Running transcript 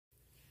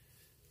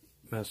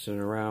messing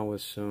around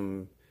with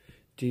some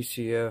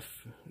DCF,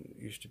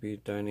 used to be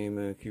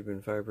Dyneema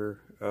Cuban fiber,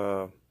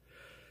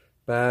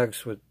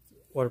 bags with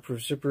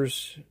waterproof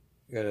zippers.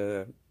 Got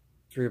a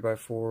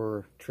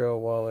 3x4 trail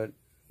wallet.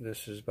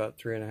 This is about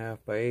 3.5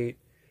 by 8,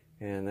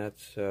 and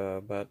that's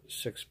about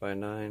 6 by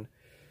 9.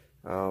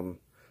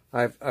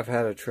 I've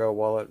had a trail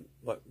wallet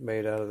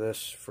made out of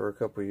this for a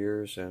couple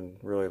years and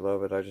really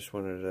love it. I just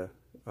wanted a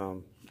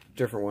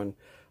different one.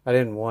 I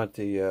didn't want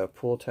the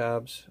pull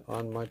tabs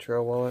on my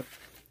trail wallet,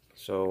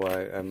 so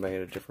I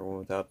made a different one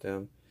without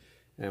them.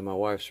 And my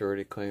wife's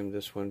already claimed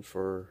this one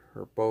for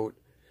her boat,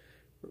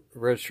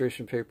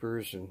 registration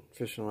papers and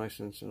fishing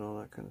license and all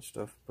that kind of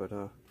stuff. But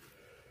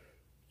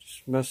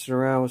just messing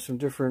around with some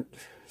different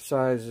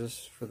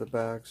sizes for the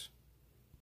bags.